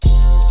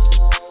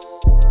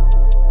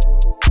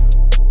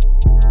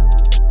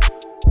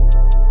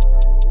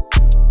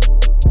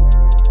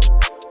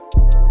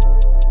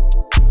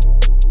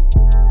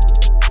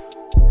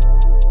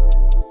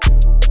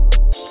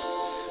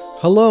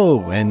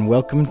Hello, and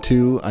welcome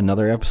to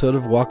another episode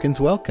of Walk-Ins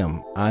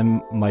Welcome.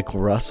 I'm Michael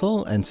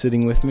Russell, and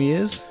sitting with me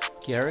is...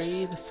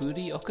 Gary the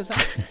Foodie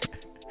Okazaki.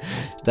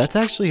 That's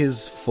actually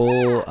his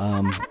full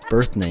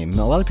birth name.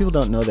 A lot of people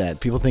don't know that.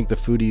 People think the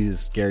Foodie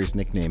is Gary's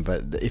nickname,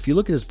 but if you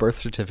look at his birth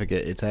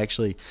certificate, it's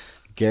actually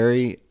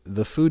Gary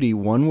the Foodie,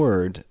 one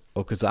word,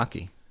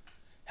 Okazaki.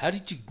 How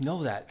did you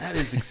know that? That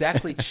is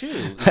exactly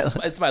true.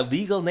 It's my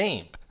legal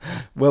name.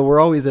 Well,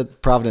 we're always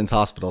at Providence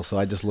Hospital, so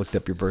I just looked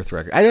up your birth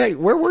record.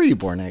 Where were you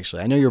born,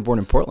 actually? I know you were born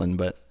in Portland,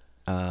 but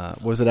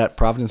was it at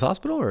Providence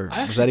Hospital, or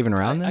was that even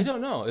around there? I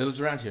don't know. It was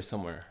around here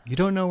somewhere. You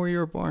don't know where you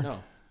were born?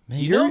 No.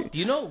 Man, Do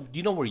you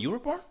know where you were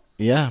born?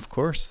 Yeah, of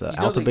course.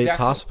 Alta Bates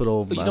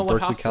Hospital,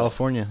 Berkeley,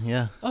 California.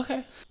 Yeah.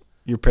 Okay.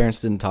 Your parents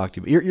didn't talk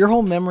to you. Your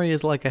whole memory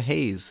is like a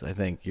haze, I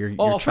think. Your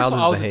first of all, childhood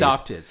I was a haze.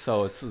 adopted,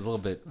 so it's a little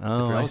bit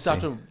different. I was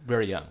adopted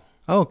very young.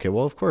 Oh, okay.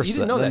 Well, of course. You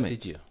didn't know that,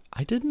 did you?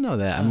 I didn't know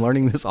that. I'm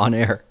learning this on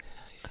air.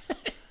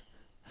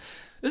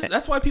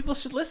 That's why people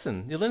should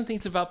listen. You learn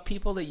things about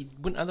people that you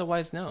wouldn't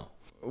otherwise know.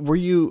 Were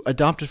you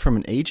adopted from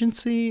an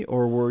agency,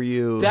 or were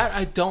you... That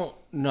I don't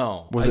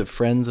know. Was it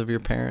friends of your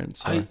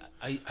parents? Or?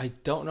 I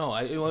don't know.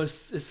 I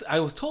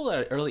was told at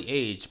an early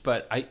age,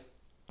 but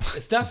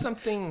it's not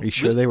something... Are you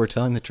sure they were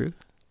telling the truth?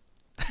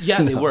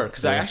 Yeah, they were.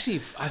 Because I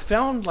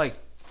found like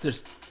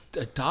there's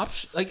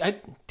adoption...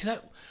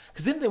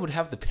 Because then they would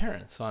have the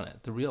parents on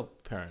it, the real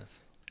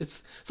parents.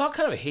 It's all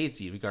kind of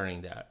hazy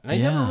regarding that. And I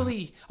never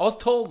really... I was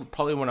told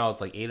probably when I was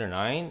like 8 or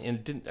 9,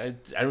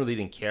 and I really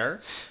didn't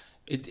care.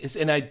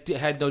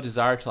 Had no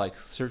desire to like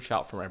search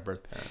out for my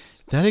birth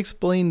parents. That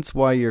explains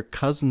why your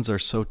cousins are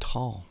so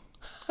tall.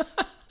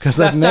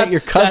 Because I've met your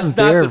cousins;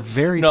 they're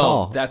very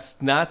tall. No,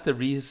 that's not the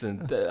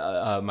reason.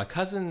 My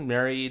cousin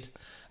married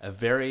a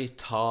very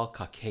tall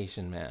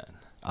Caucasian man.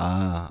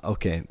 Ah,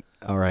 okay,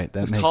 all right, that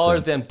makes sense. Taller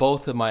than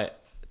both of my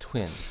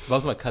twins, both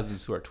of my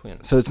cousins who are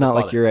twins. So it's not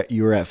like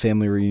you were at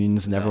family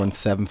reunions and everyone's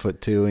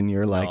 7'2" and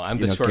you're like, I'm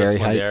the shortest Gary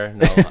one height. there.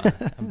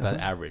 No, I'm about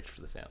average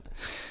for the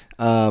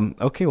family.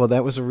 Okay, well,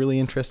 that was a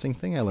really interesting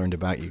thing I learned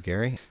about you,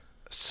 Gary.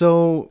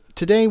 So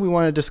today we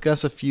want to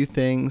discuss a few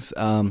things.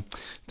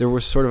 There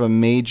was sort of a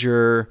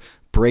major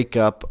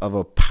breakup of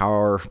a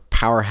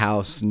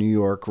powerhouse New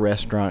York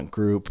restaurant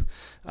group.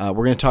 We're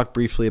going to talk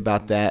briefly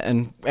about that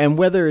and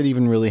whether it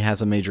even really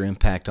has a major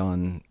impact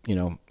on,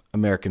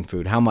 American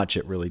food, how much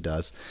it really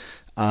does.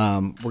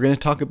 We're going to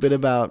talk a bit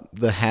about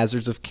the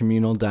hazards of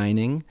communal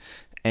dining.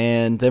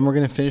 And then we're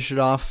going to finish it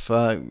off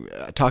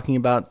talking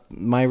about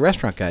my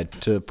restaurant guide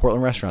to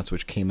Portland restaurants,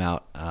 which came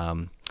out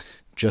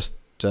just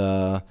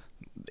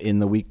in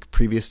the week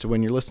previous to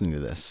when you're listening to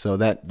this. So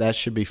that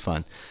should be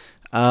fun.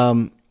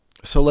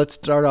 So let's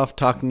start off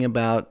talking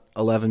about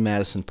 11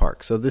 Madison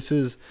Park. So this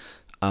is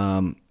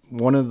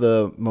one of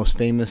the most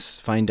famous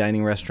fine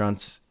dining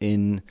restaurants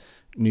in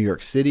New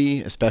York City,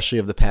 especially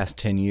of the past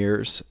 10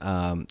 years.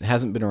 It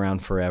hasn't been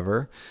around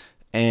forever.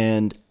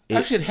 And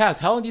actually, it has.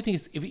 How long do you think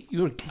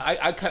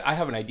I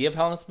have an idea of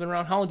how long it's been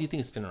around. How long do you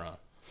think it's been around?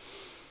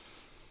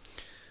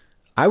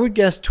 I would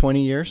guess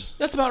 20 years.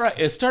 That's about right.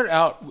 It started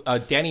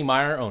out, Danny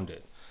Meyer owned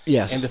it.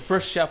 Yes. And the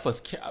first chef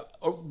was,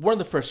 or one of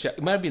the first chefs,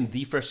 it might have been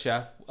the first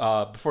chef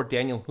before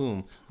Daniel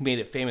Humm, who made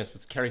it famous,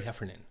 was Kerry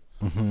Heffernan.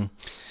 Mm-hmm.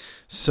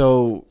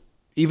 So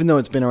even though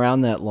it's been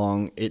around that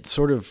long, it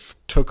sort of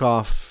took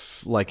off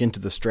like into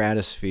the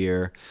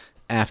stratosphere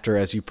after,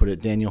 as you put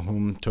it, Daniel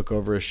Humm took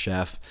over as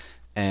chef.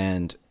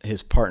 And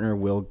his partner,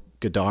 Will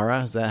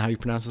Guidara, is that how you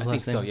pronounce his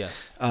last name? I think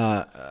so,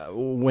 yes.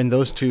 When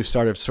those two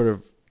started sort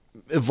of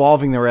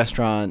evolving the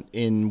restaurant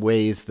in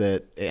ways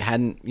that it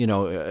hadn't,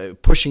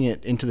 pushing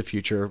it into the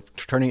future,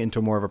 turning it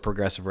into more of a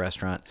progressive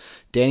restaurant,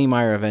 Danny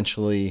Meyer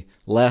eventually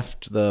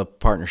left the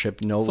partnership,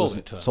 sold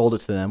it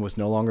to them, was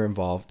no longer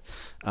involved,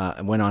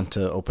 and went on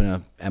to open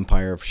an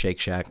empire of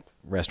Shake Shack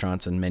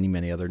restaurants and many,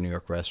 many other New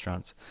York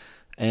restaurants.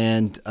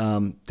 And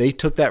they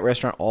took that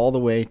restaurant all the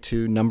way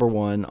to number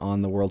 1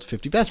 on the world's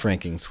 50 best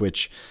rankings,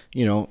 which,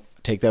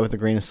 take that with a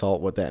grain of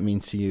salt, what that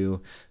means to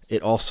you.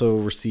 It also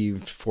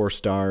received 4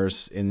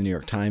 stars in the New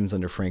York Times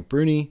under Frank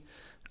Bruni.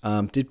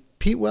 Did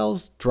Pete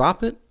Wells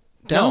drop it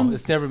down? No,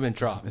 it's never been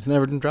dropped. It's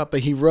never been dropped, but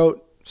he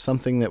wrote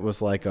something that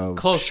was like a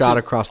shot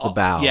across the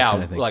bow. Yeah,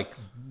 kind of thing. Like,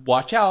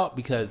 watch out,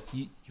 because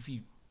if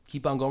you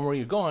keep on going where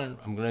you're going,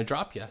 I'm going to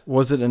drop you.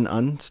 Was it an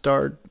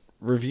unstarred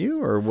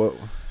review or what?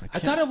 I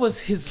thought it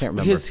was his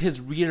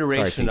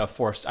reiteration of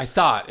 4 stars. I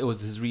thought it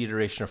was his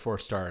reiteration of 4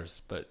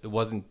 stars, but it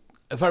wasn't.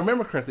 If I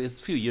remember correctly, it's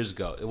a few years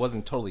ago. It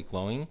wasn't totally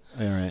glowing.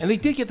 All right. And they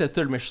did get their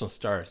 3rd Michelin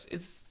stars.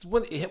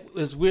 It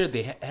was weird.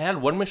 They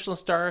had 1 Michelin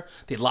star.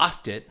 They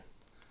lost it.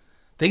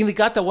 Then they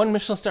got that 1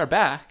 Michelin star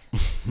back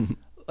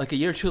like a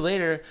year or 2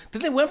 later.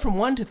 Then they went from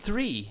 1 to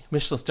 3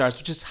 Michelin stars,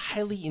 which is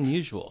highly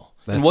unusual.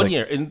 In 1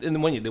 year.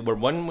 In 1 year, they were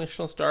 1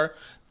 Michelin star.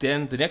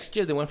 Then the next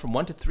year, they went from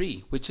 1 to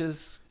 3, which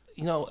is,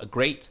 a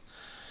great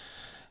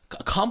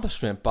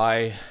accomplishment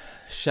by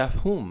Chef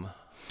Humm.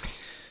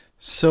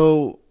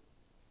 So,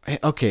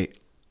 okay,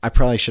 I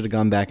probably should have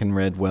gone back and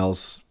read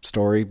Wells'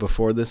 story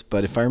before this,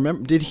 but if I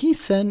remember, did he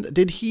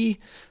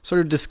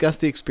sort of discuss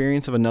the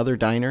experience of another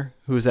diner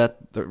who was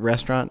at the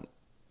restaurant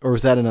or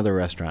was that another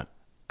restaurant?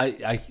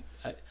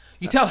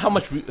 You tell how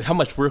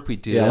much work we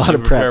do. Yeah, a as lot we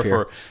of prep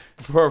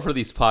prepare for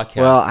these podcasts.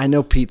 Well, I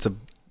know Pete's a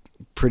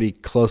pretty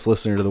close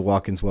listener to the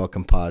Walk-ins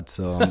Welcome Pod,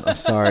 so I'm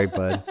sorry,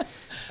 bud.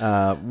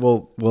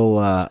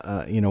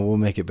 We'll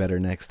make it better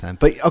next time.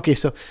 But okay,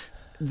 so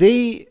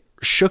they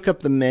shook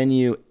up the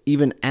menu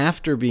even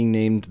after being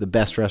named the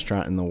best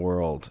restaurant in the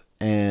world.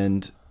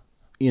 And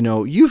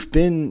you've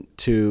been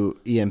to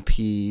EMP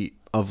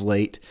of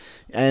late,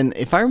 and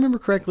if I remember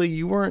correctly,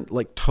 you weren't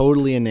like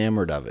totally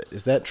enamored of it.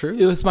 Is that true?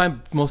 It was my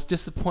most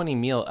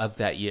disappointing meal of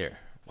that year.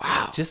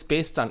 Wow. Just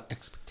based on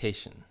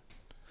expectation.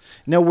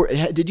 Now,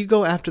 did you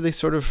go after they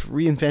sort of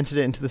reinvented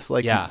it into this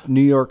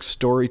New York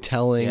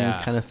storytelling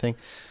kind of thing?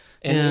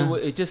 And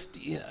it just,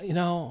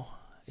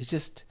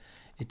 it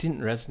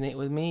didn't resonate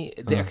with me.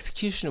 The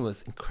execution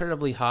was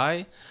incredibly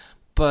high,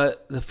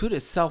 but the food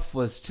itself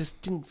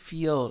didn't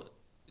feel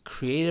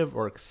creative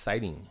or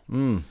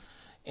exciting.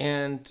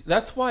 And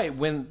that's why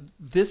when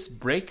this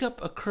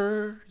breakup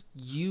occurred,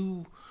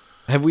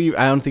 I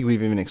don't think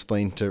we've even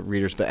explained to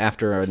readers, but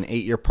after an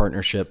 8-year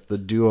partnership, the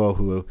duo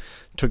who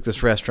took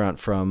this restaurant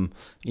from,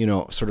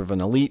 sort of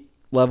an elite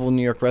level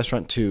New York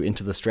restaurant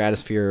into the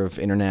stratosphere of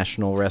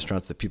international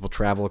restaurants that people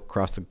travel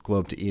across the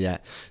globe to eat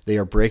at, they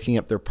are breaking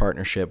up their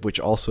partnership, which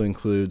also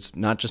includes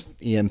not just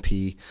EMP,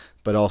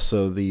 but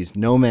also these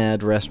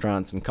Nomad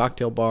restaurants and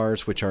cocktail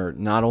bars, which are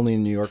not only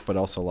in New York, but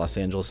also Los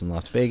Angeles and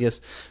Las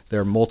Vegas.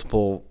 There are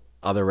multiple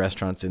other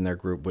restaurants in their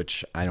group,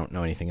 which I don't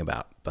know anything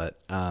about, but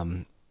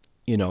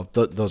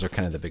those are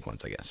kind of the big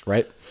ones, I guess,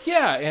 right?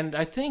 Yeah, and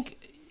I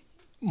think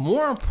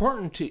more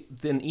important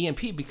than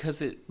EMP,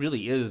 because it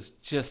really is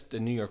just a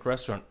New York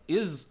restaurant,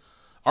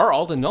 are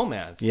all the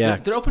Nomads. Yeah,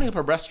 they're opening up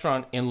a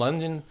restaurant in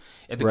London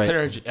at the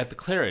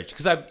Claridge,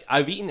 because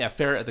I've eaten at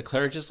Fare at the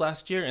Claridge's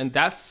last year, and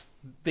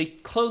they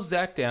closed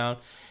that down,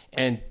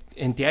 and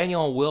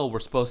Daniel and Will were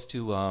supposed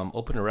to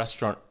open a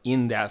restaurant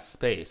in that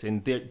space,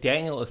 and Chef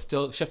Daniel is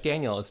still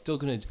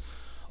going to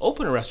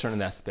open a restaurant in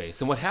that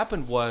space. And what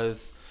happened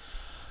was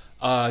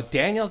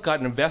Daniel got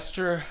an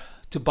investor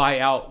to buy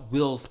out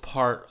Will's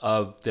part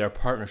of their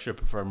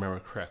partnership, if I remember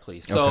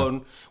correctly.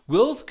 So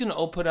Will's going to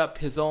open up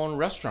his own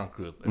restaurant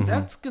group, and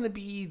that's going to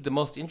be the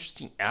most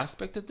interesting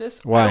aspect of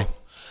this. Why?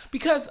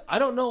 Because I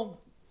don't know,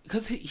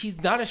 because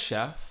he's not a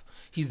chef.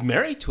 He's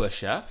married to a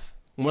chef,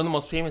 one of the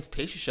most famous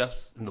pastry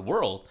chefs in the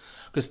world,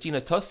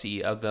 Christina Tosi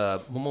of the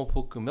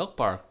Momofuku Milk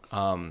Bar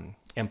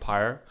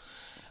empire.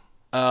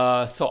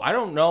 So I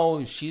don't know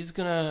if she's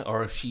gonna,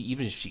 or if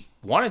she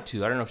wanted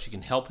to, I don't know if she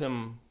can help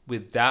him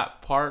with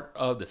that part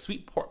of the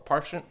sweet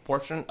portion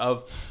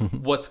of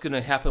what's gonna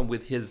happen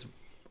with his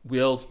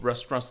Will's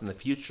restaurants in the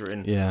future.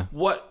 And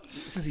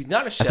since he's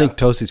not a chef, I think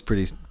Tosi's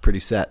pretty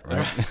set,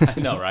 right? I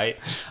know, right?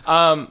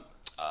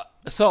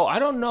 So I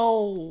don't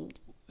know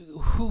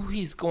who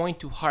he's going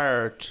to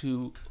hire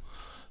to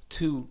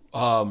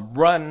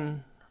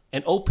run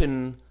and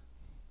open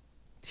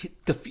his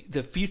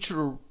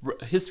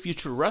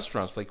future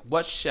restaurants. Like,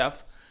 what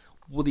chef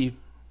will he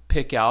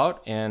pick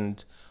out,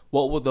 and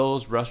what will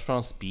those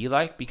restaurants be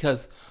like?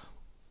 Because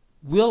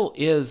Will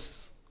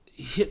is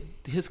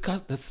his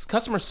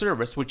customer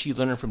service, which he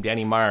learned from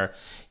Danny Meyer,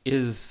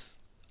 is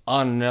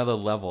on another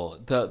level.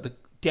 The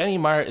Danny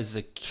Meyer is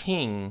the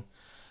king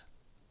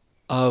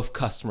of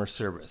customer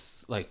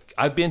service. Like,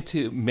 I've been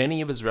to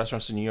many of his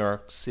restaurants in New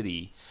York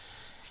City,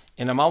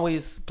 and I'm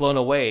always blown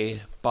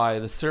away by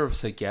the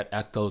service I get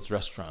at those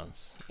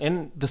restaurants.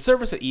 And the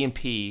service at EMP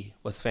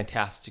was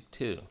fantastic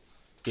too.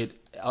 It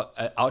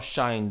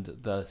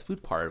outshined the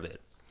food part of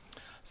it.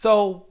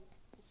 So,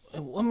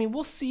 I mean,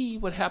 we'll see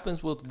what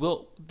happens with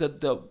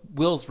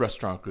Will's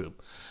restaurant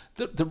group.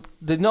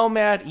 The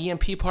Nomad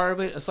EMP part of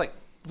it, it's like,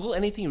 will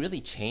anything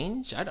really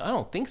change? I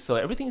don't think so.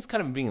 Everything's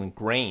kind of being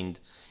ingrained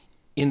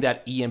in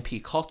that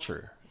EMP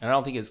culture. And I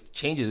don't think it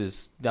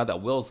changes now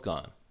that Will's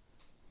gone.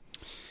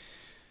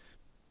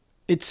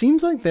 It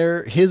seems like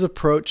his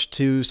approach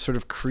to sort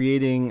of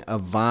creating a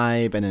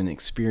vibe and an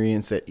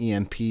experience at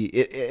EMP,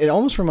 it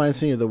almost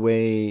reminds me of the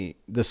way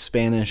the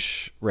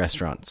Spanish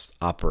restaurants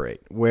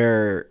operate,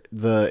 where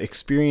the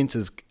experience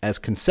is as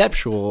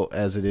conceptual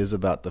as it is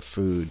about the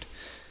food.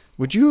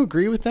 Would you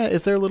agree with that?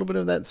 Is there a little bit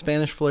of that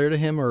Spanish flair to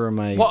him, or am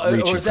I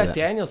reaching or is that for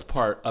Daniel's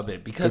part of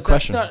it? Because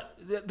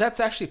that's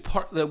actually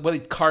part of the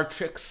card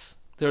tricks.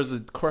 There's a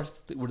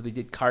course where they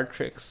did card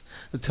tricks.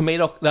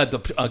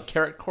 The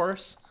carrot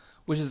course,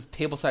 which is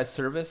tableside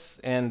service,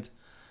 and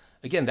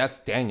again, that's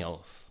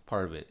Daniel's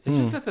part of it. It's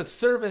just that the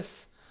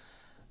service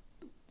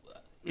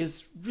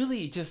is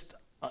really just.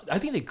 I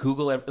think they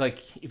Google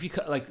if you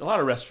like a lot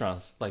of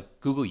restaurants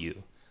Google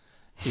you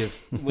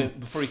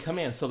before you come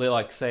in, so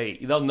they say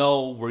they'll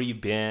know where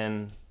you've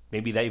been,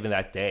 maybe even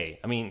that day.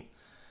 I mean,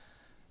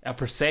 at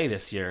Per Se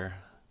this year,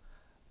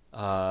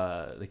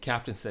 the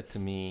captain said to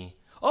me,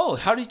 "Oh,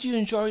 how did you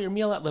enjoy your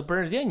meal at Le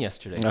Bernardin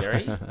yesterday,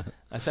 Gary?"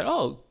 I said,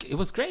 "Oh, it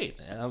was great.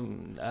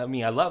 I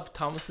mean, I love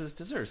Thomas's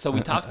dessert." So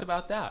we talked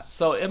about that.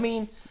 So, I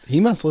mean,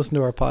 he must listen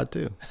to our pod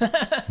too.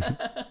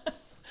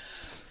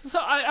 So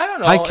I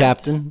don't know. Hi,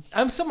 Captain.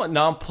 I'm somewhat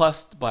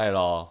nonplussed by it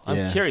all.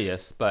 I'm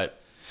curious,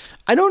 but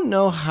I don't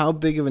know how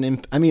big of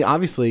an I mean,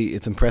 obviously,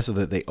 it's impressive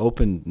that they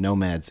opened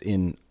Nomads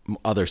in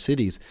other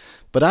cities,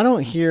 but I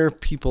don't hear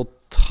people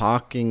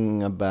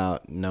talking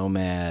about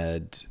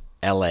Nomad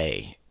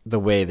LA the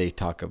way they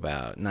talk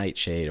about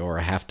Nightshade or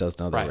a half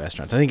dozen other Right.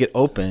 restaurants. I think it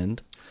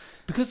opened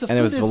Because the and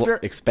it food was is very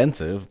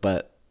expensive,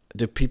 but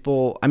do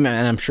people, I mean,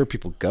 and I'm sure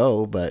people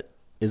go, but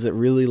is it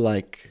really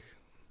like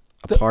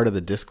a part of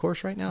the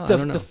discourse right now? I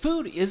don't know. the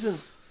food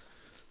isn't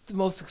the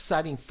most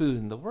exciting food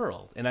in the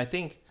world, and I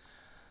think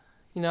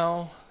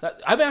I'm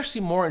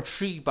actually more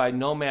intrigued by the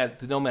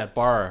Nomad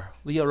Bar.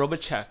 Leo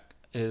Robachek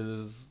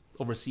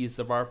oversees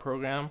the bar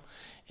program,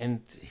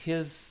 and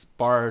his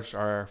bars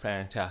are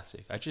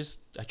fantastic. I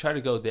try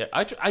to go there.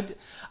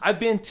 I've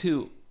been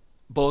to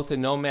both the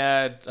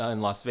Nomad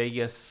in Las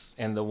Vegas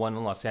and the one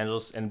in Los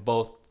Angeles, and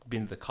both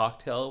been to the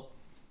cocktail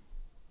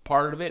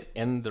part of it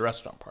and the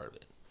restaurant part of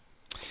it,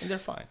 and they're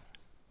fine.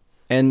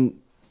 And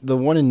the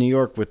one in New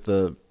York with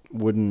the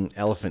wooden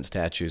elephant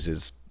statues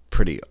is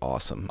pretty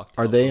awesome.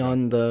 Are they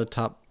on the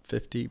top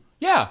 50?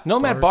 Yeah,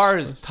 Nomad Bars Bar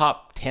is list?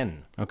 top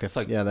 10. Okay. It's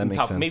like Yeah, that in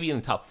makes sense. Maybe in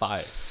the top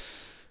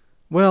 5.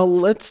 Well,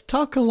 let's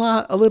talk a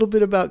little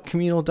bit about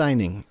communal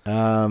dining.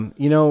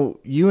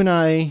 You and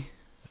I,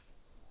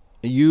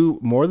 you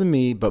more than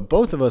me, but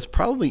both of us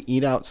probably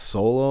eat out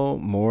solo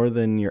more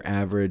than your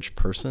average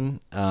person,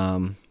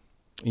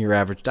 your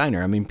average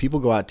diner. I mean, people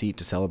go out to eat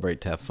to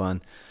celebrate, to have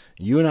fun.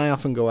 You and I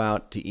often go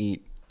out to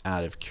eat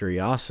out of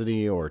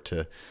curiosity or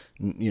to,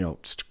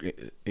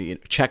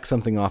 check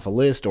something off a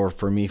list, or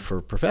for me,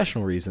 for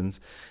professional reasons.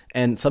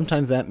 And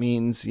sometimes that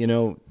means, you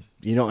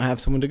don't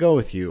have someone to go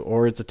with you,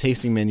 or it's a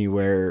tasting menu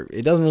where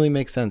it doesn't really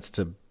make sense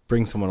to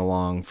bring someone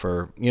along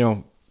for,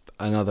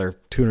 another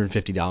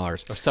 $250. Or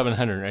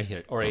 $700 right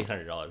here, or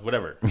 $800,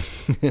 whatever.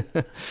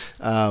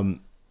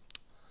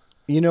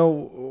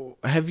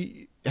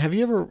 Have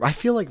you ever, I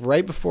feel like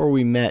right before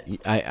we met,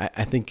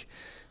 I think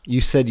you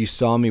said you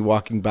saw me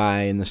walking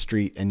by in the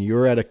street and you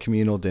were at a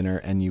communal dinner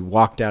and you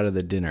walked out of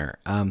the dinner.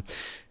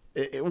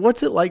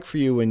 What's it like for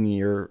you when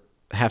you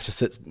have to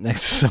sit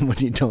next to someone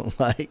you don't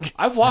like?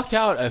 I've walked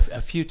out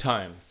a few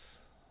times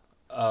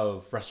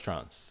of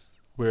restaurants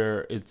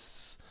where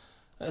it's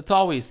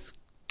always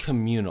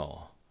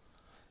communal.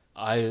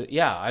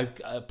 I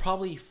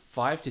probably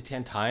 5 to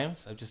 10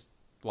 times I've just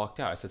walked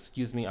out. I said,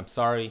 "Excuse me, I'm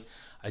sorry.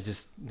 I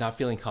just not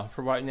feeling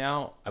comfortable right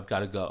now. I've got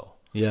to go."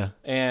 Yeah.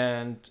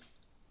 And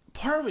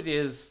part of it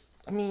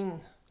is, I mean,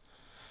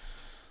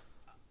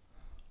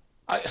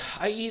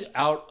 I eat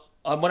out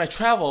when I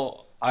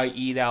travel. I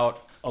eat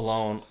out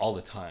alone all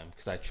the time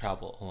because I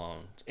travel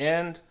alone,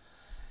 and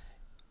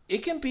it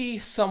can be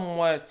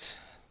somewhat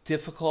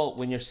difficult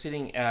when you're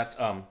sitting at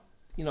a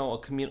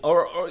communal,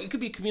 or it could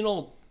be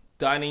communal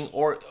dining,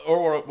 or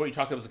what you're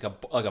talking about is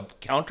like a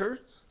counter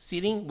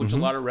seating, which a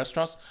lot of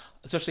restaurants,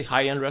 especially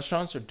high-end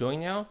restaurants, are doing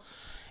now.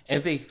 And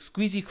if they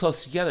squeeze you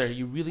close together,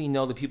 you really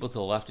know the people to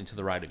the left and to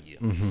the right of you.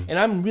 And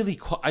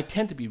I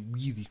tend to be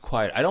really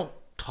quiet. I don't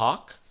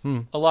talk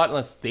a lot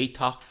unless they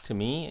talk to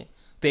me.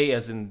 They,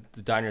 as in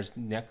the diners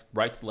next,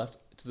 right to left,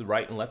 to the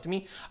right and left of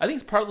me. I think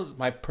it's part of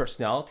my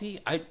personality.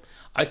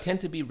 I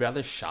tend to be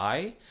rather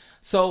shy.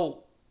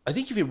 So I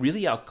think if you're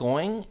really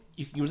outgoing,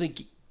 you can really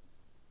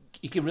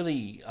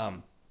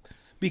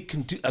be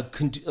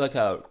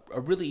a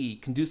really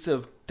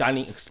conducive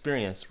dining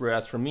experience.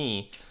 Whereas for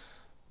me,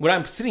 when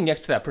I'm sitting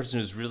next to that person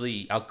who's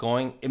really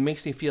outgoing, it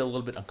makes me feel a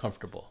little bit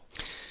uncomfortable.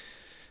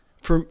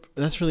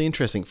 That's really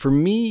interesting. For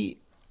me,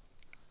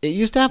 it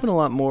used to happen a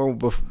lot more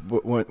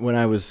when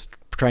I was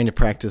trying to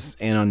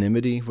practice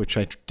anonymity, which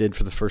I did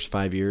for the first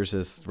 5 years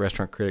as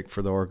restaurant critic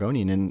for the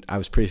Oregonian, and I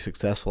was pretty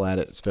successful at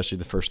it, especially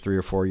the first 3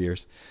 or 4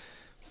 years.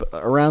 But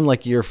around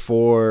like year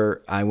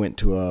 4, I went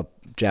to a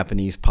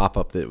Japanese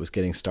pop-up that was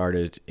getting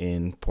started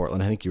in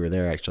Portland. I think you were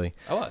there, actually.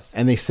 I was.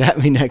 And they sat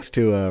me next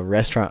to a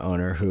restaurant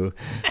owner who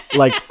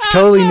like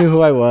totally knew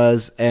who I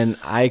was, and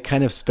I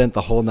kind of spent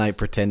the whole night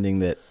pretending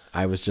that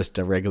I was just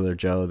a regular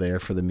Joe there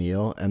for the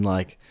meal, and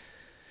like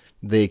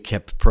they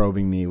kept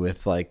probing me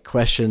with like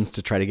questions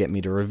to try to get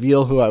me to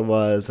reveal who I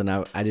was, and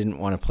I didn't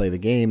want to play the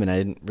game, and I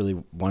didn't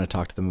really want to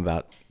talk to them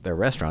about their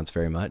restaurants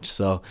very much.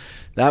 So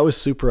that was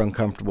super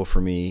uncomfortable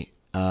for me.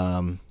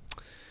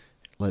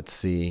 Let's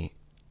see.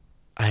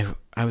 I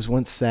was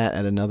once sat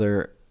at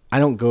another, I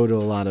don't go to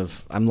a lot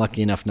of, I'm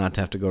lucky enough not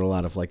to have to go to a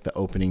lot of like the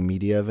opening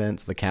media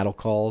events, the cattle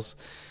calls,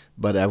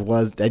 but I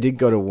did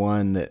go to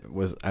one that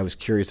was, I was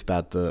curious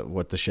about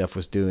what the chef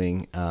was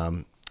doing.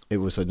 It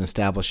was an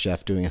established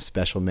chef doing a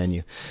special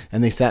menu,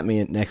 and they sat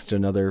me next to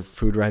another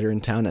food writer in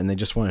town, and they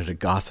just wanted to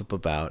gossip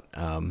about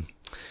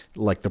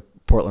like the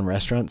Portland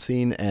restaurant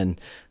scene.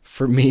 And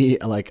for me,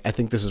 like, I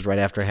think this was right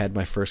after I had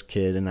my first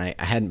kid, and I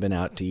hadn't been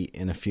out to eat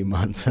in a few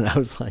months, and I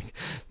was like,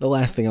 the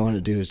last thing I want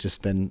to do is just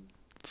spend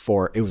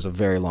it was a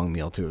very long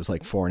meal too. It was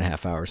like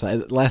 4.5 hours.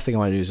 The last thing I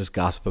want to do is just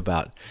gossip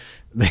about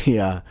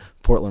the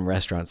Portland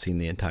restaurant scene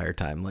the entire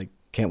time. Like,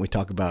 can't we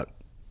talk about,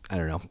 I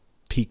don't know,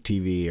 Peak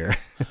TV or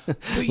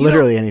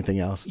literally anything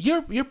else?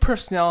 Your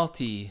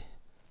personality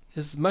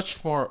is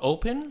much more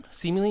open,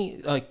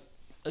 seemingly. Like,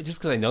 just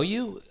because I know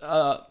you,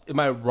 am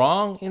I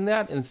wrong in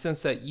that? In the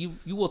sense that you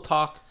will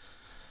talk.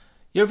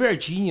 You're very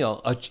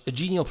genial, a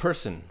genial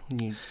person.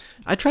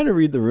 I try to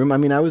read the room. I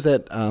mean, I was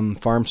at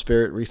Farm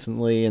Spirit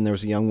recently, and there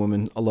was a young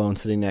woman alone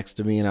sitting next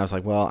to me, and I was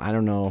like, well, I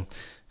don't know.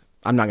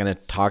 I'm not going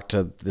to talk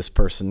to this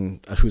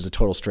person who's a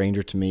total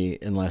stranger to me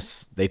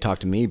unless they talk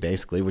to me,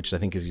 basically, which I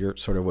think is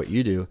sort of what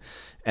you do.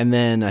 And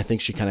then I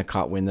think she kind of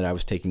caught wind that I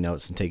was taking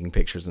notes and taking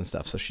pictures and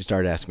stuff. So she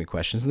started asking me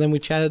questions, and then we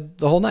chatted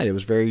the whole night. It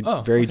was very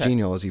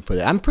genial, as you put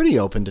it. I'm pretty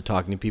open to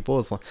talking to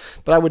people,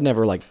 but I would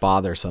never like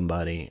bother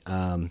somebody.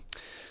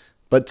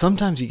 But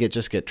sometimes you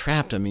just get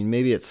trapped. I mean,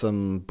 maybe it's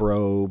some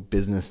bro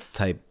business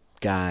type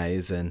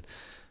guys, and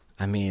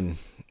I mean,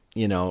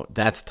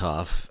 that's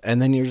tough.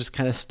 And then you're just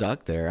kind of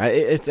stuck there.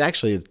 It's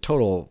actually a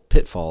total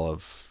pitfall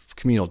of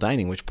communal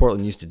dining, which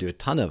Portland used to do a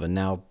ton of and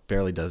now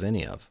barely does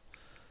any of.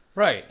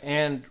 Right.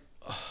 And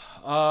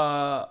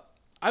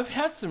I've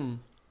had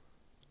some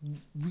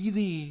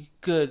really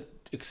good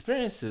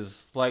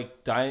experiences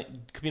like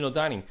communal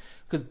dining,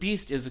 because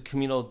Beast is a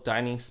communal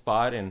dining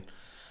spot, and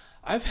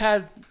I've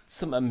had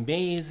some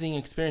amazing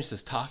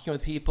experiences talking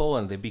with people,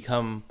 and they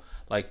become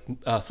like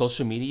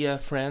social media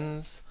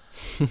friends.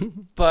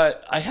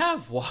 But I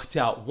have walked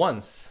out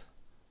once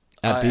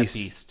at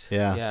Beast.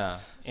 Yeah.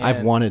 And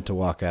I've wanted to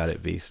walk out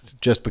at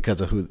Beast just because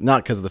of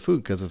not because of the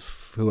food, because of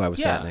who I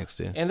was sat next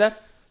to. And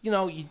that's,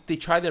 they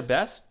try their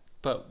best,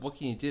 but what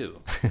can you do?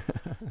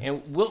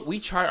 And we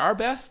try our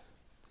best,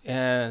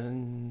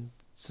 and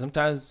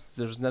sometimes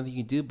there's nothing you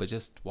can do but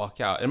just walk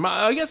out. And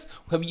I guess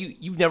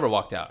you've never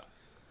walked out?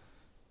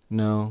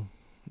 No,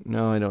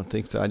 I don't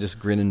think so. I just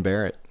grin and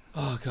bear it.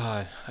 Oh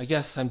God, I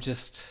guess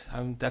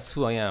that's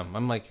who I am.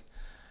 I'm like,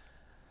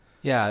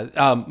 yeah.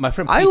 My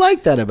friend. I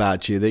like that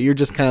about you, that you're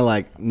just kind of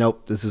like,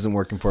 nope, this isn't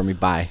working for me.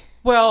 Bye.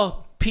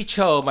 Well, Pete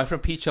Cho, my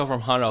friend Pete Cho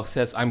from Hanok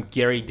says I'm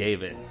Gary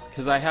David,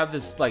 because I have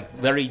this like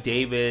Larry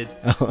David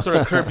sort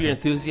of Curb Your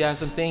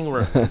Enthusiasm thing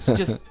where it's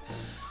just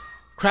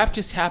crap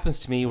just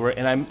happens to me,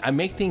 and I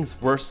make things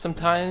worse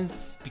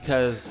sometimes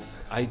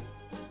because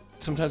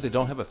sometimes I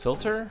don't have a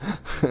filter,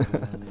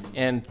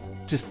 and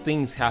just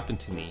things happen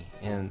to me,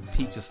 and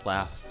Pete just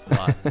laughs a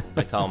lot.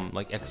 I tell him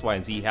like X, Y,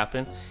 and Z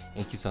happen,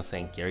 and he keeps on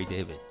saying Gary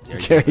David.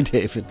 Gary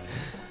David.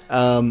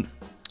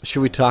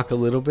 Should we talk a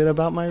little bit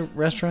about my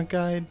restaurant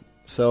guide?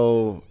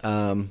 So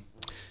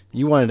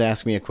you wanted to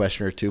ask me a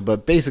question or two,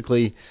 but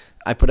basically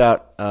I put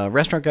out a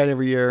restaurant guide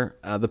every year.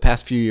 The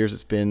past few years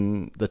it's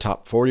been the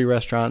top 40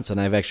 restaurants, and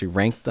I've actually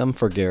ranked them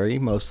for Gary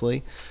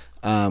mostly,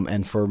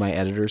 and for my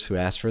editors who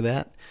asked for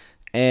that.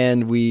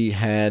 And we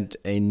had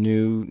a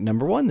new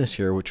number one this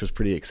year, which was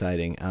pretty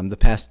exciting. The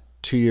past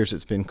 2 years,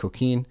 it's been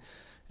Coquine.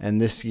 And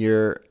this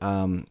year,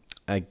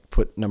 I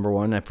put number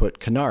one, I put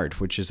Canard,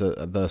 which is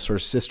the sort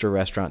of sister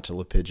restaurant to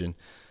Le Pigeon.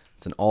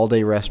 It's an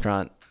all-day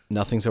restaurant.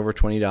 Nothing's over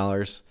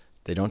 $20.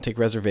 They don't take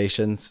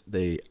reservations.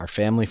 They are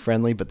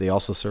family-friendly, but they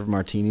also serve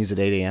martinis at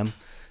 8 a.m.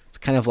 It's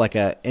kind of like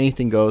a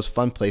anything goes,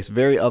 fun place,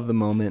 very of the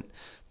moment.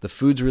 The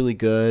food's really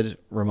good.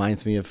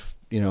 Reminds me of,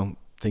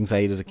 things I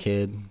ate as a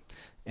kid.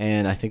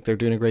 And I think they're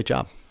doing a great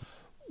job.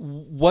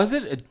 Was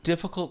it a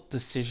difficult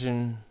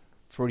decision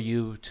for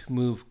you to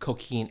move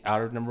Coquine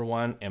out of number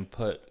one and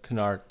put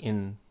Canard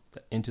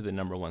into the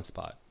number one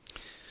spot?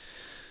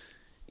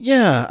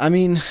 Yeah, I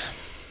mean,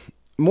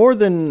 more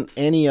than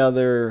any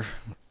other,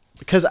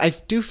 because I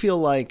do feel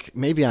like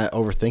maybe I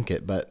overthink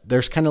it, but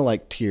there's kind of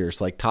like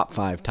tiers, like top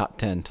 5, top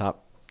 10,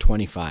 top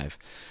 25,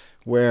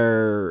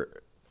 where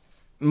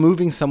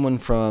moving someone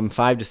from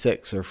 5 to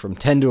 6 or from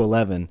 10 to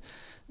 11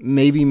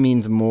 maybe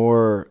means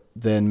more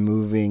than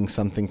moving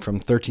something from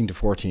 13 to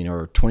 14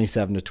 or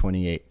 27 to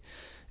 28.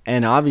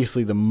 And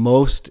obviously the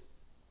most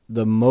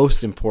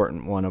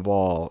important one of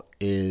all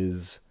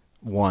is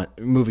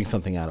moving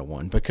something out of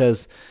one,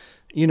 because,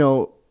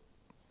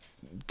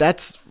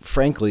 that's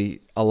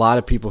frankly a lot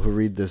of people who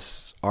read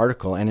this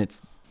article, and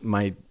it's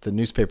the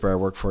newspaper I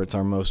work for. It's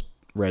our most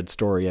read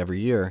story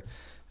every year.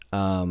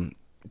 A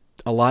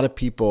lot of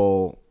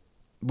people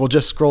will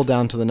just scroll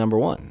down to the number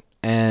one.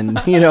 And,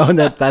 and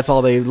that's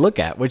all they look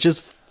at, which is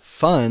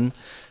fun.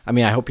 I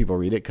mean, I hope people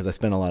read it because I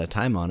spend a lot of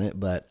time on it.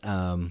 But,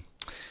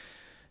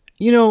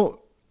 it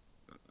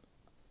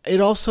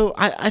also,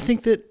 I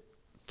think that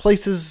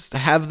places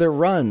have their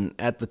run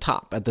at the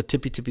top, at the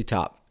tippy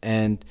top.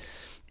 And,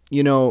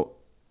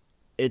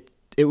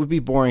 it would be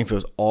boring if it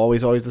was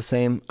always the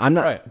same. I'm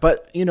not, right.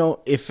 But,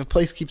 if a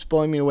place keeps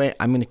blowing me away,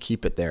 I'm going to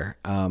keep it there.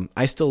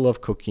 I still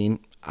love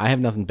Coquine. I have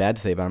nothing bad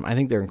to say about them. I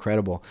think they're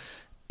incredible.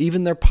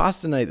 Even their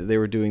pasta night that they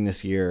were doing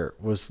this year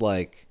was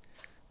like,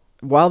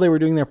 while they were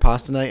doing their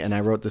pasta night, and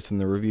I wrote this in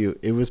the review,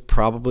 it was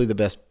probably the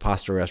best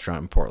pasta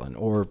restaurant in Portland,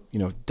 or,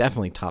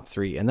 definitely top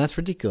 3. And that's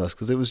ridiculous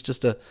because it was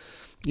just a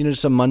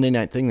Monday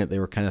night thing that they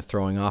were kind of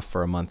throwing off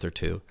for a month or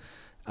two.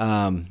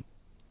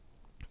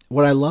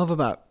 What I loved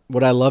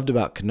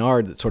about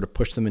Canard that sort of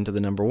pushed them into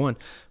the number one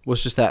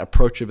was just that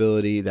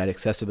approachability, that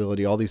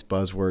accessibility, all these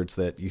buzzwords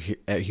that you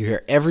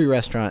hear. Every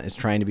restaurant is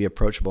trying to be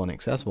approachable and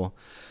accessible.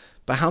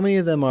 But how many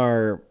of them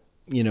are,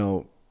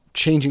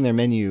 changing their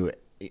menu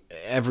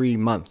every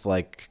month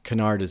like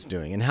Canard is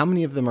doing? And how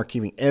many of them are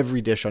keeping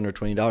every dish under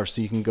 $20?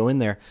 So you can go in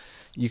there,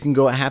 you can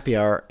go at happy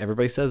hour.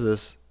 Everybody says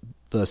this.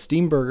 The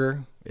steam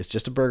burger is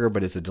just a burger,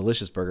 but it's a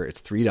delicious burger. It's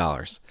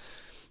 $3.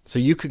 So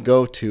you could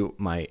go to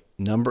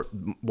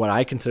what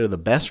I consider the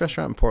best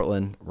restaurant in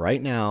Portland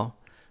right now,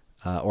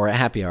 or at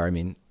happy hour,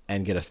 and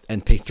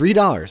and pay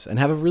 $3 and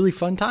have a really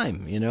fun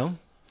time.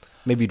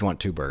 Maybe you'd want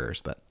 2 burgers,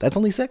 but that's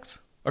only 6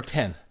 or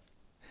 10,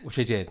 which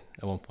I did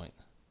at one point.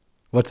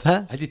 What's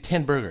that? I did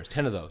 10 burgers,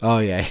 10 of those. Oh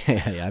yeah.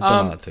 I've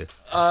done that too.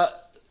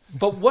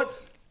 But what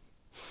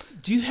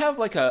do you have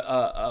like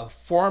a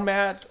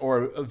format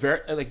or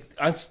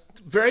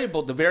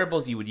variable? The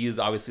variables you would use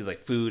obviously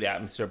like food,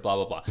 atmosphere, blah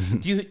blah blah.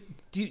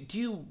 Do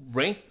you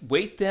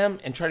weight them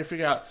and try to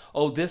figure out,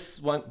 this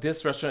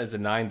restaurant is a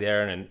 9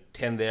 there and a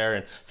 10 there,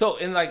 and so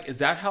is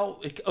that how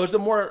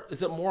or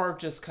is it more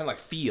just kind of like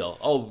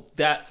feel?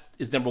 That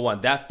is number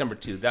 1, that's number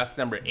 2, that's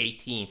number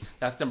 18,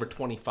 that's number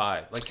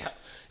 25.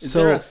 Is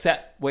there a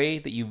set way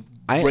that you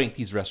rank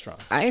these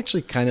restaurants? I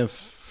actually kind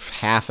of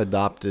half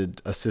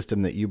adopted a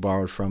system that you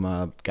borrowed from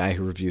a guy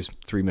who reviews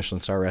 3 Michelin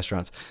star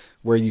restaurants,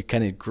 where you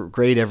kind of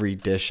grade every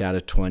dish out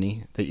of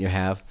 20 that you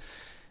have.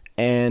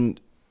 And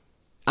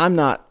I'm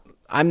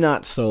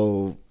not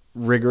so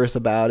rigorous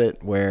about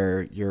it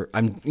where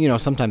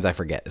sometimes I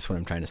forget is what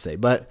I'm trying to say.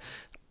 But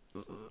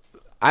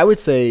I would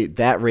say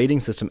that rating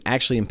system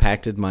actually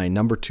impacted my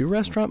number 2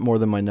 restaurant more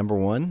than my number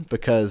 1,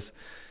 because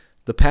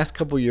the past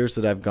couple years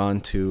that I've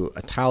gone to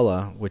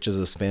Ataula, which is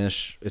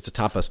it's a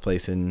tapas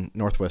place in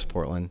Northwest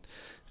Portland,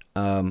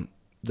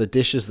 the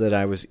dishes that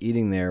I was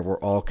eating there were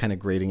all kind of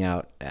grading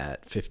out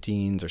at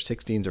 15s or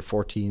 16s or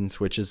 14s,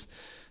 which is,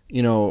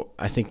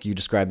 I think you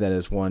described that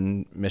as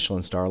 1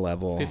 Michelin star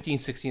level. 15,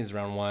 16 is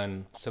around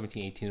 1,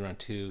 17, 18 is around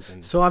 2.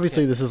 So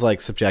obviously this is like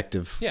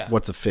subjective. Yeah.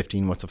 What's a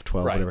 15, what's a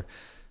 12, right. Whatever.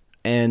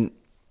 And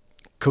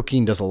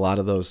Coquin does a lot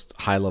of those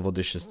high level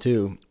dishes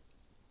too.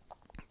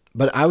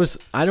 But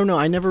I don't know,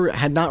 I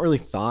had not really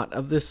thought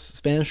of this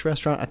Spanish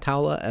restaurant,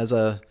 Ataula, as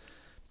a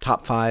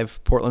top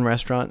 5 Portland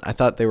restaurant. I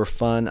thought they were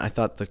fun. I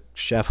thought the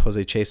chef,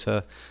 Jose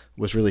Chesa,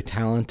 was really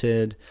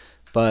talented.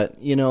 But,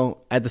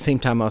 at the same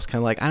time, I was kind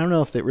of like, I don't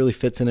know if it really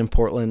fits in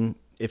Portland.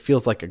 It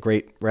feels like a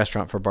great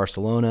restaurant for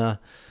Barcelona.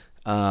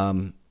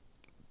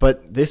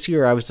 But this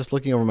year, I was just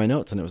looking over my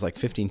notes, and it was like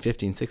 15,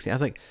 15, 16. I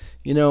was like,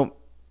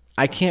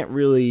 I can't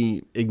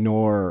really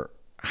ignore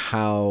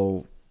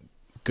how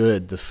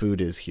good the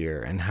food is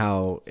here and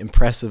how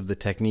impressive the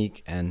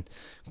technique and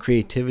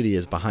creativity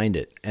is behind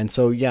it. And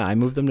so, yeah, I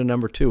moved them to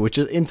number 2, which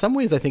is in some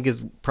ways I think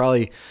is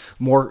probably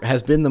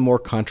has been the more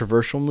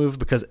controversial move,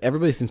 because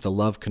everybody seems to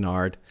love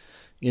Canard.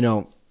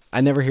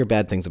 I never hear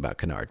bad things about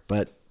Canard,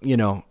 but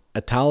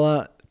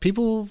Ataula,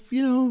 people,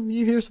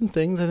 you hear some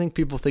things. I think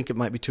people think it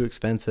might be too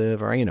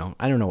expensive, or I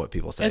don't know what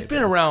people say. It's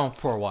been around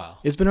for a while.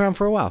 It's been around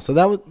for a while. So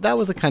that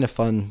was a kind of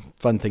fun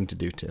thing to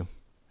do too.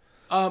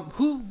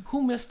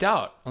 Who missed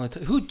out on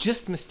who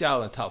just missed out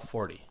on the top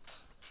 40?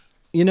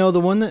 The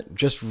one that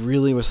just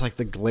really was like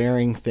the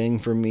glaring thing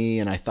for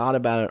me, and I thought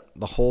about it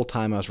the whole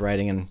time I was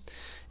writing, and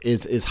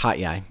is Hat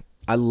Yai.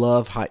 I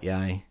love Hat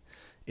Yai.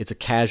 It's a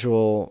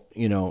casual,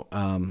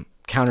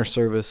 counter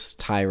service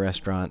Thai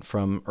restaurant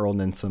from Earl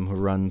Ninsom, who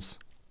runs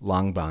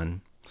Long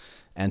Ban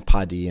and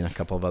Padi and a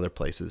couple of other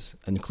places,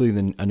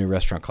 including a new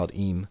restaurant called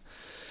Eam.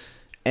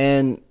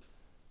 And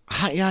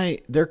Hat Yai,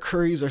 their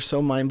curries are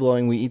so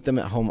mind-blowing. We eat them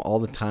at home all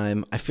the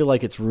time. I feel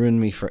like it's ruined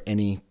me for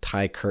any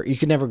Thai curry. You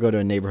could never go to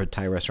a neighborhood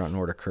Thai restaurant and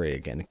order curry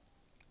again.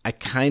 I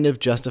kind of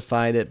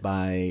justified it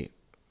by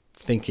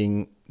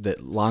thinking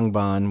that Long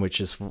Ban,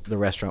 which is the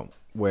restaurant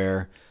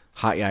where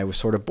Hat Yai was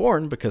sort of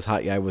born, because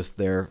Hat Yai was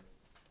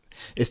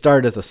it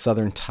started as a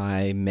Southern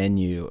Thai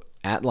menu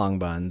at Long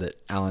Ban that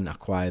Alan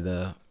Akwai,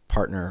 the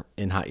partner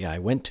in Hat Yai,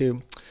 went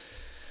to.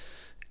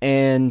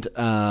 And,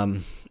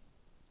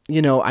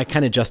 I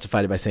kind of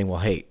justified it by saying, well,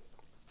 hey,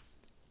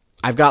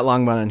 I've got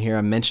Long Ban on here.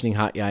 I'm mentioning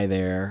Hat Yai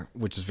there,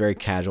 which is a very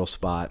casual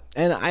spot.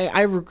 And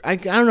I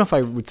don't know if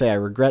I would say I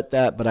regret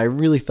that, but I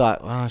really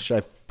thought,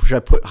 should I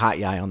put Hat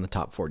Yai on the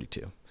top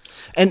 42?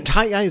 And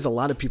Hat Yai is a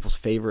lot of people's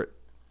favorite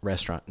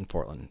restaurant in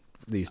Portland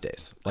these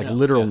days, like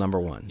literal number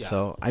 1. Yeah.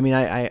 So,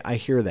 I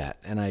hear that,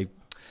 and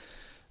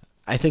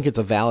I think it's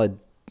a valid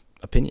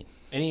opinion.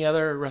 Any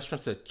other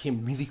restaurants that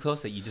came really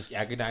close that you just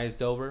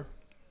agonized over?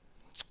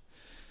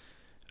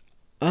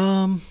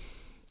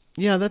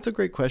 Yeah, that's a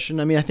great question.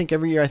 I think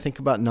every year I think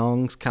about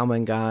Nong's Khao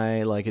Man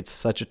Gai, like it's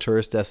such a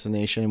tourist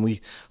destination, and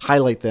we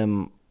highlight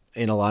them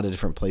in a lot of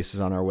different places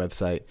on our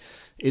website.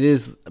 It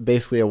is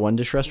basically a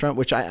 1-dish restaurant,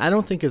 which I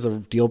don't think is a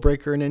deal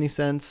breaker in any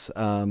sense.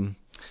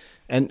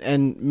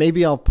 And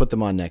maybe I'll put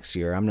them on next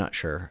year. I'm not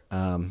sure.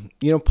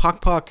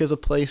 Pok Pok is a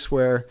place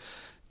where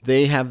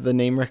they have the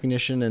name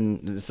recognition,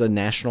 and it's a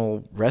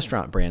national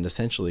restaurant brand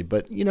essentially.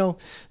 But,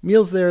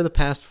 meals there the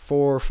past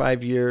 4 or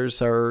 5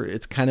 years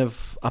it's kind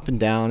of up and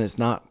down. It's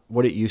not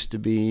what it used to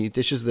be.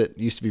 Dishes that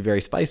used to be very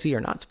spicy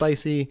are not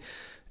spicy.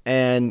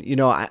 And,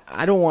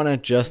 I don't want to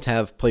just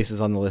have places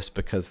on the list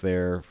because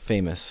they're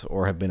famous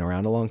or have been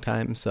around a long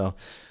time. So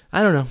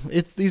I don't know.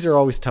 These are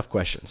always tough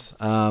questions.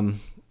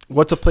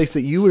 What's a place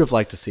that you would have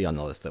liked to see on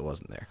the list that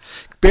wasn't there?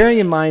 Bearing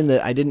in mind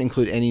that I didn't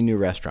include any new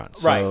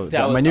restaurants. So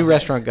Right, my new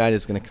restaurant guide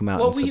is going to come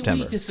out in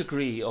September. We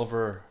disagree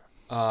over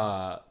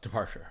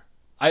Departure.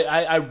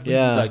 I really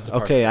Yeah. like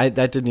Departure. Okay.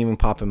 That didn't even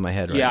pop in my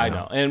head right now. Yeah, I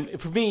know. And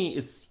for me,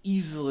 it's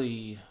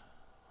easily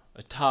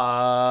a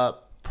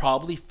top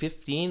probably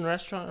 15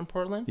 restaurant in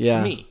Portland.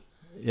 Yeah. For me.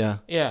 Yeah.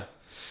 Yeah.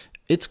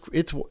 It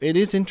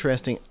is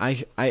interesting.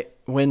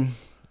 When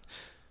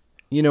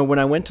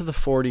I went to the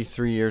 40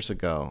 3 years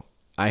ago,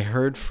 I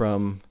heard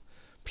from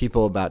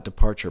people about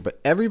Departure, but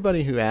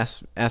everybody who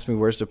asked me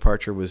where's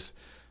Departure was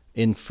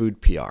in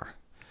food PR.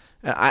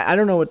 I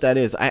don't know what that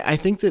is. I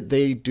think that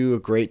they do a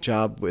great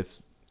job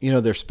with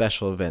their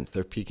special events,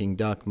 their Peking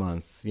Duck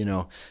Month.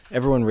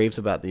 Everyone raves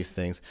about these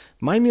things.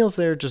 My meals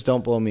there just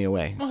don't blow me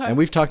away. Okay. And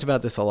we've talked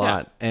about this a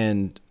lot. Yeah.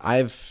 And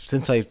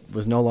since I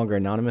was no longer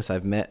anonymous,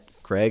 I've met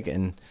Greg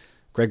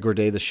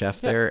Gourdet, the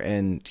chef there,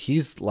 and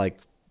he's like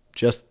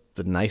just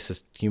the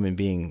nicest human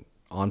being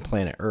on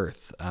planet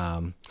Earth.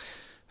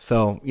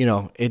 So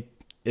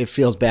it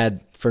feels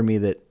bad for me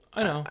that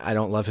I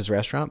don't love his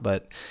restaurant,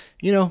 but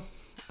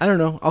I don't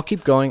know. I'll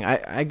keep going.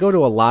 I go to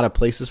a lot of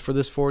places for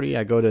this 40.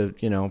 I go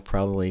to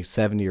probably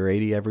 70 or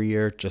 80 every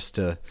year just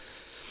to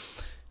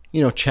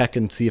check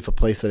and see if a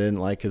place that I didn't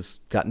like has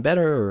gotten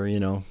better, or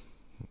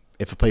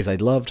if a place I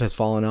loved has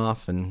fallen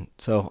off. And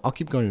so I'll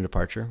keep going to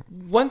Departure.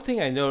 One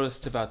thing I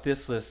noticed about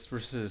this list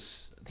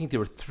versus, I think there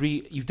were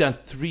you've done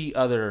three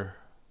or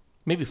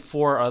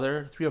four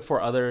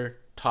other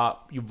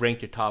top, you've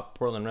ranked your top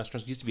Portland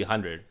restaurants. It used to be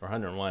 100 or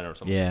 101 or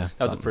something. Yeah.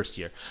 That was the first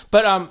year.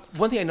 But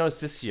one thing I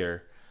noticed this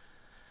year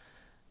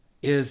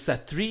is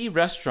that three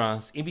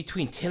restaurants in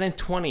between 10 and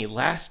 20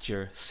 last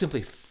year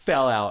simply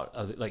fell out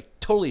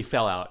totally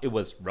fell out. It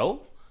was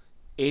Roe,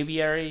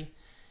 Aviary,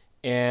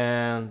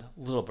 and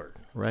Little Bird.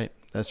 Right.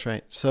 That's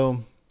right.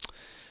 So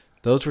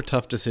those were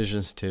tough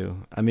decisions too.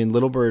 I mean,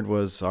 Little Bird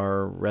was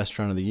our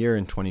restaurant of the year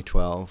in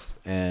 2012.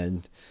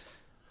 And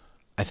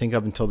I think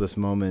up until this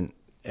moment,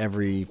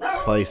 every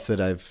place that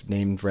I've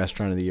named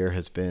restaurant of the year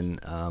has been,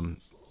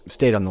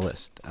 stayed on the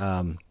list.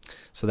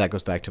 So that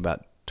goes back to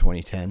about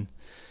 2010.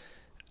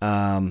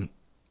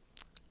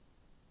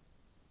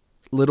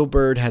 Little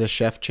Bird had a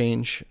chef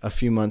change a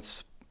few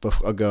months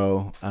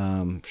ago,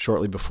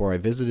 shortly before I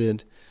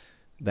visited.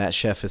 That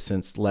chef has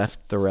since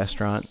left the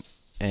restaurant,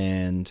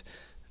 and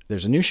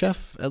there's a new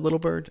chef at Little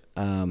Bird.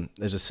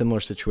 There's a similar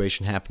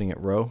situation happening at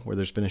Roe, where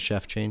there's been a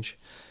chef change.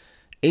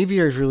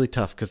 Aviary is really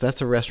tough because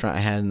that's a restaurant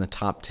I had in the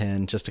top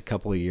 10 just a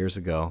couple of years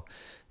ago,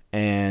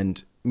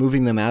 and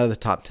moving them out of the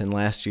top 10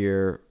 last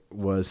year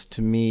was,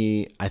 to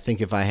me, I think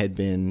if I had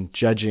been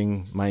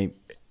judging my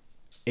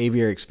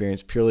Aviary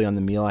experience purely on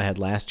the meal I had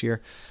last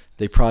year,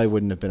 they probably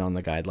wouldn't have been on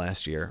the guide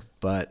last year.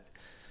 But,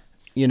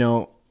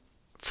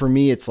 for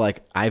me, it's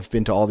like I've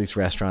been to all these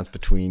restaurants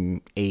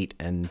between 8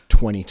 and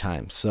 20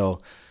 times. So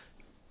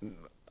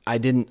I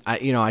didn't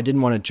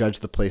want to judge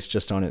the place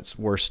just on its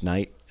worst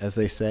night, as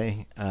they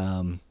say.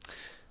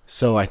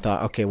 So I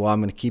thought, okay, well,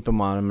 I'm going to keep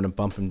them on. I'm going to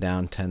bump them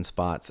down 10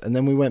 spots. And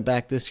then we went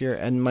back this year,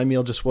 and my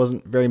meal just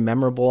wasn't very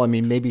memorable. I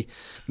mean, maybe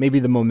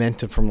the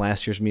momentum from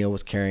last year's meal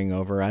was carrying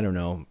over. I don't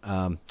know.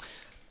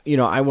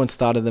 I once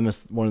thought of them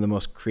as one of the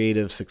most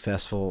creative,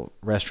 successful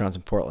restaurants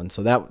in Portland.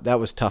 So that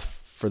was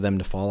tough for them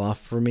to fall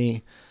off for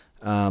me.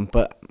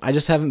 But I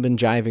just haven't been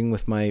jiving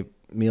with my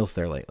meals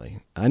there lately.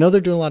 I know they're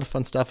doing a lot of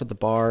fun stuff at the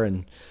bar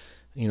and,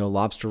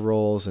 lobster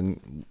rolls.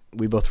 And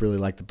we both really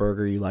like the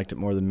burger. You liked it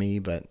more than me,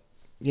 but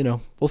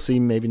we'll see.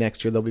 Maybe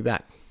next year they'll be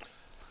back.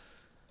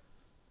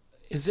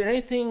 Is there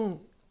anything,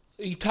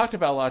 you talked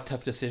about a lot of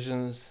tough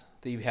decisions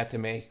that you had to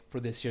make for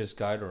this year's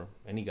guide, or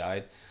any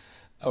guide,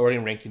 or any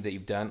ranking that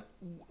you've done.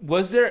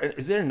 Is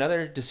there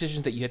another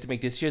decision that you had to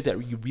make this year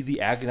that you really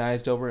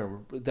agonized over,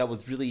 and that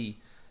was really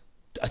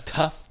a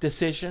tough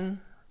decision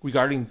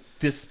regarding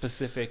this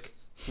specific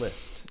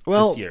list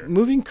this year? Well,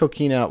 moving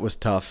Coquina out was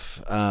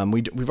tough.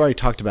 We've already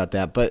talked about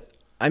that, but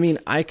I mean,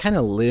 I kind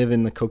of live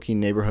in the Coquina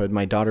neighborhood.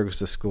 My daughter goes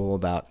to school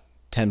about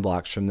 10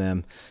 blocks from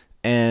them.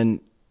 And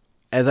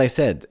as I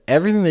said,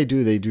 everything they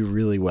do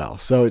really well.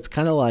 So it's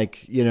kind of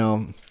like,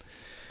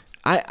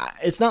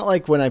 it's not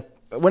like when I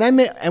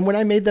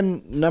made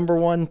them number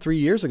one 3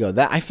 years ago,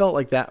 that I felt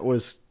like that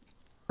was,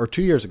 or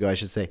 2 years ago, I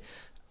should say,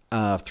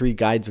 3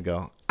 guides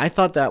ago. I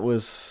thought that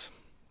was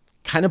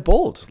kind of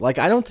bold. Like,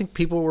 I don't think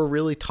people were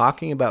really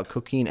talking about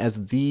Coquina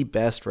as the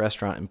best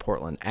restaurant in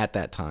Portland at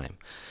that time.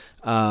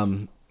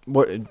 I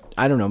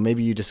don't know,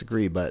 maybe you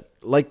disagree, but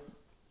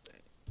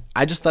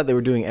I just thought they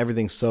were doing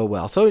everything so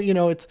well. So,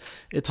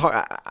 it's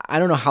hard. I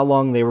don't know how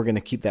long they were going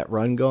to keep that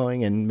run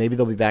going, and maybe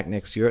they'll be back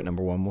next year at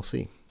number one. We'll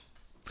see.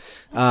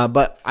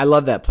 But I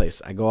love that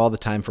place. I go all the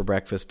time for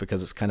breakfast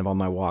because it's kind of on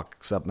my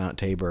walks up Mount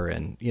Tabor.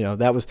 And,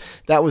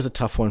 that was a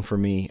tough one for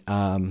me.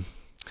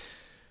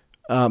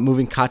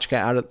 Moving Kachka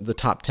out of the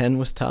top 10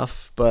 was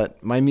tough,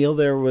 but my meal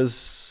there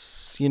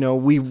was,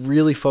 we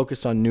really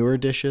focused on newer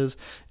dishes,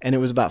 and it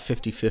was about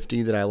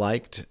 50-50 that I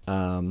liked.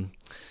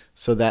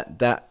 So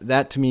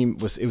that to me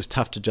it was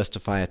tough to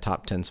justify a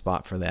top 10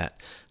 spot for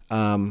that.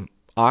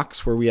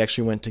 Ox, where we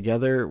actually went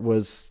together,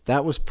 was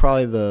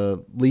probably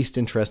the least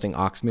interesting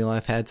Ox meal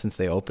I've had since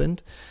they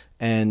opened.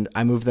 And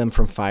I moved them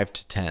from 5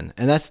 to 10.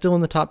 And that's still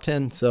in the top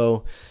 10.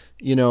 So,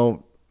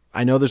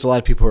 I know there's a lot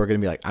of people who are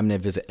going to be like, I'm going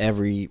to visit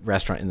every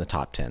restaurant in the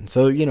top 10.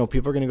 So,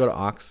 people are going to go to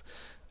Ox.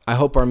 I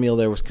hope our meal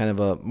there was kind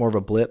of more of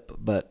a blip,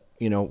 but,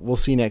 we'll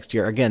see next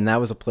year. Again, that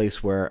was a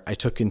place where I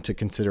took into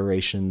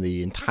consideration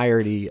the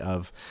entirety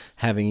of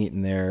having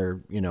eaten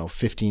there,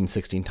 15,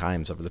 16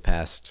 times over the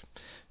past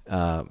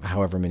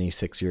however many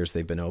 6 years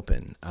they've been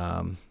open.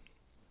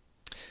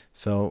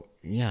 So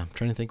yeah, I'm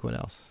trying to think what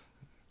else.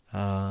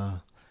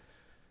 How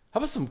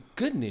about some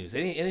good news?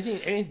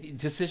 Any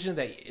decision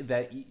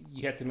that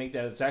you have to make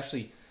that it's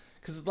actually,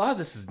 because a lot of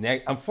this is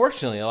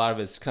unfortunately a lot of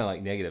it's kind of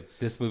like negative.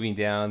 This moving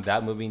down,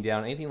 that moving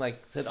down. Anything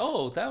like said,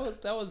 oh, that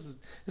was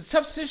it's a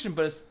tough decision,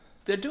 but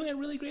they're doing a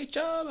really great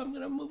job. I'm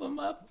gonna move them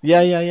up.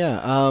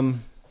 Yeah.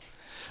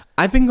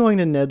 I've been going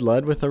to Ned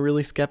Ludd with a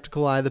really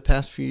skeptical eye the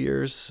past few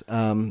years.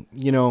 I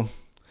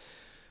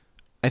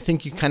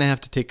think you kind of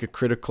have to take a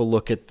critical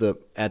look at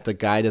the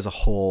guide as a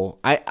whole.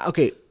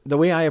 The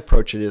way I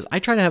approach it is I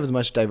try to have as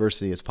much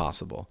diversity as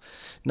possible,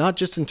 not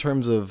just in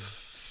terms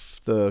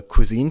of the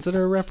cuisines that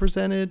are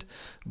represented,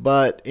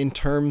 but in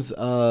terms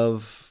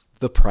of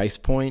the price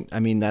point.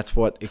 I mean, that's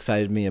what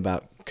excited me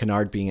about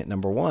Canard being at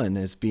number 1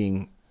 as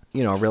being,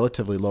 a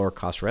relatively lower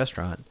cost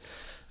restaurant.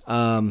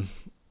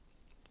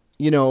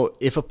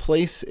 If a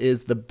place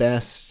is the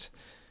best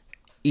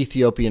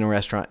Ethiopian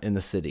restaurant in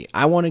the city,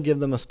 I want to give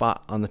them a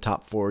spot on the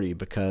top 40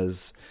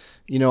 because,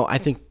 I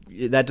think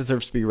that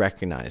deserves to be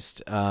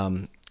recognized.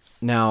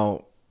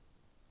 Now,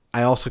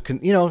 I also can,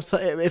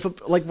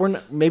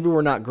 if maybe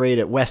we're not great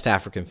at West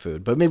African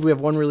food, but maybe we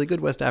have one really good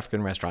West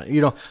African restaurant.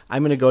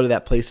 I'm going to go to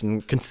that place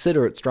and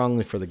consider it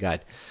strongly for the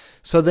guide.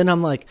 So then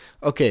I'm like,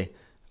 okay,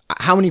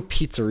 how many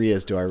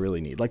pizzerias do I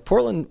really need? Like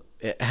Portland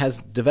has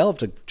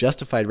developed a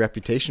justified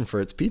reputation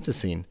for its pizza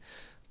scene,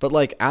 but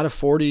like out of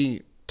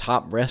 40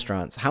 top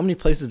restaurants, how many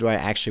places do I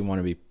actually want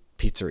to be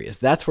pizzerias?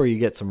 That's where you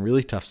get some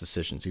really tough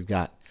decisions. You've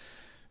got,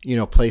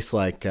 place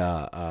like,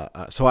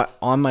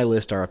 on my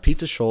list are a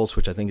Pizza Shoals,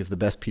 which I think is the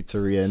best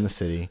pizzeria in the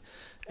city.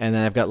 And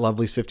then I've got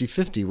Lovely's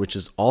 50/50, which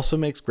also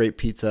makes great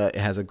pizza. It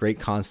has a great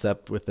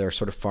concept with their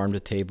sort of farm to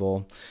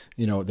table.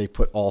 They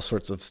put all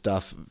sorts of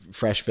stuff,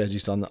 fresh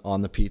veggies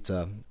on the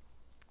pizza.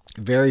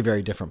 Very,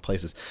 very different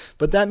places.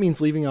 But that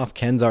means leaving off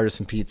Ken's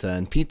Artisan Pizza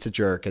and Pizza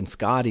Jerk and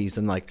Scotty's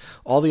and like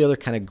all the other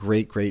kind of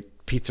great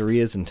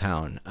pizzerias in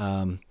town.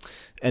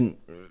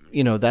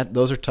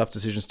 Those are tough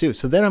decisions too.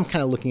 So then I'm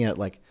kind of looking at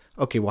like,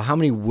 okay, well, how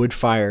many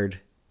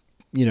wood-fired,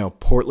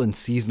 Portland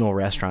seasonal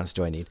restaurants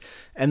do I need?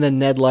 And then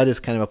Ned Ludd is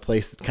kind of a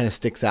place that kind of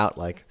sticks out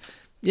like,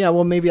 yeah,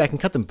 well, maybe I can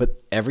cut them.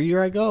 But every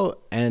year I go,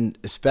 and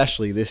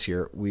especially this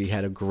year, we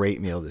had a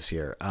great meal this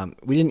year.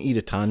 We didn't eat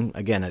a ton.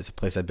 Again, it's a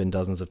place I've been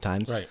dozens of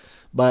times. Right.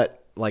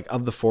 But like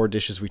of the 4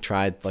 dishes we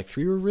tried, like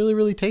 3 were really,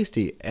 really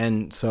tasty.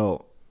 And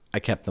so I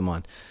kept them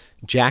on.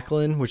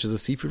 Jacqueline, which is a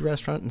seafood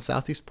restaurant in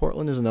Southeast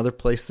Portland, is another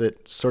place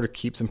that sort of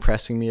keeps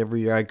impressing me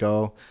every year I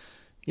go.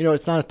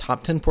 It's not a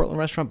top 10 Portland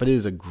restaurant, but it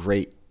is a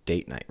great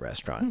date night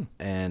restaurant.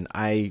 And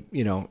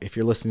if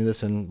you're listening to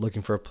this and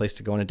looking for a place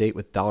to go on a date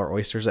with dollar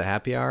oysters at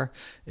happy hour,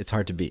 it's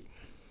hard to beat.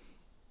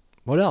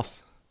 What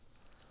else?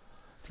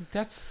 I think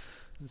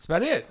that's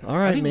about it. All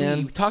right,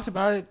 man. We talked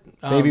about it.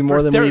 Maybe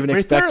more than we even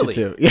expected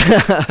to.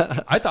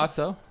 Yeah. I thought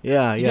so.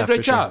 Yeah. You did a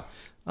great job. Sure.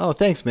 Oh,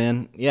 thanks,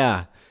 man.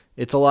 Yeah.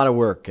 It's a lot of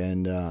work.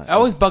 And I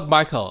always bug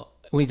Michael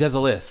when he does a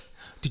list.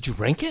 Did you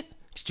rank it?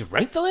 Did you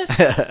rank the list?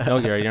 No,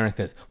 Gary, you don't rank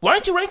this. Why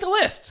don't you rank the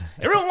list?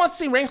 Everyone wants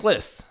to see rank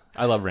lists.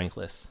 I love rank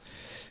lists.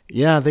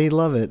 Yeah, they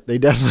love it. They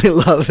definitely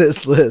love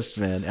this list,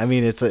 man. I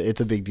mean, it's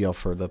a big deal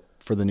for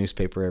the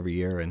newspaper every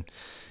year, and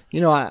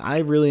I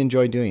really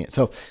enjoy doing it.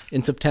 So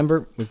in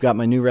September, we've got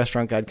my new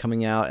restaurant guide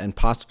coming out, and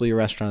possibly a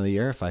restaurant of the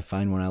year if I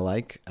find one I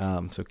like.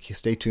 So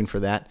stay tuned for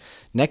that.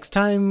 Next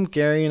time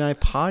Gary and I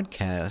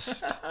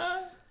podcast,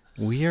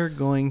 we are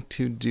going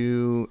to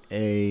do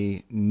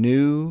a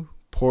new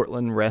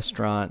Portland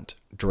restaurant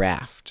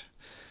draft.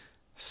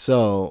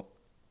 So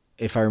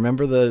if I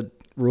remember the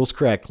rules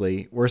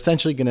correctly, we're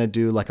essentially going to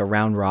do like a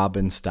round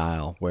robin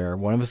style where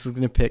one of us is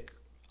going to pick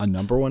a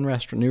number 1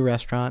 new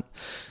restaurant.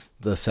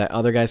 The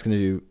other guy's going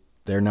to do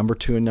their number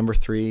 2 and number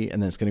 3,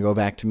 and then it's going to go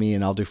back to me,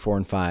 and I'll do 4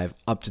 and 5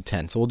 up to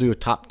 10. So we'll do a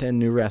top 10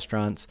 new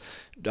restaurants,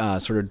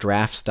 sort of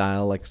draft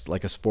style,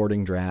 like a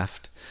sporting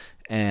draft.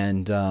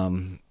 And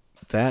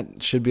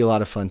that should be a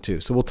lot of fun too.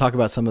 So we'll talk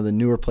about some of the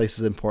newer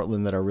places in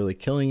Portland that are really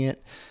killing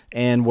it,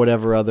 and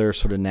whatever other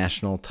sort of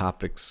national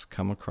topics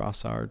come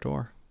across our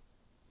door.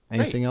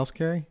 Anything else,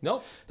 Gary?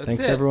 Nope.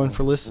 Thanks everyone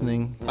for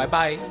listening.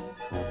 Bye-bye.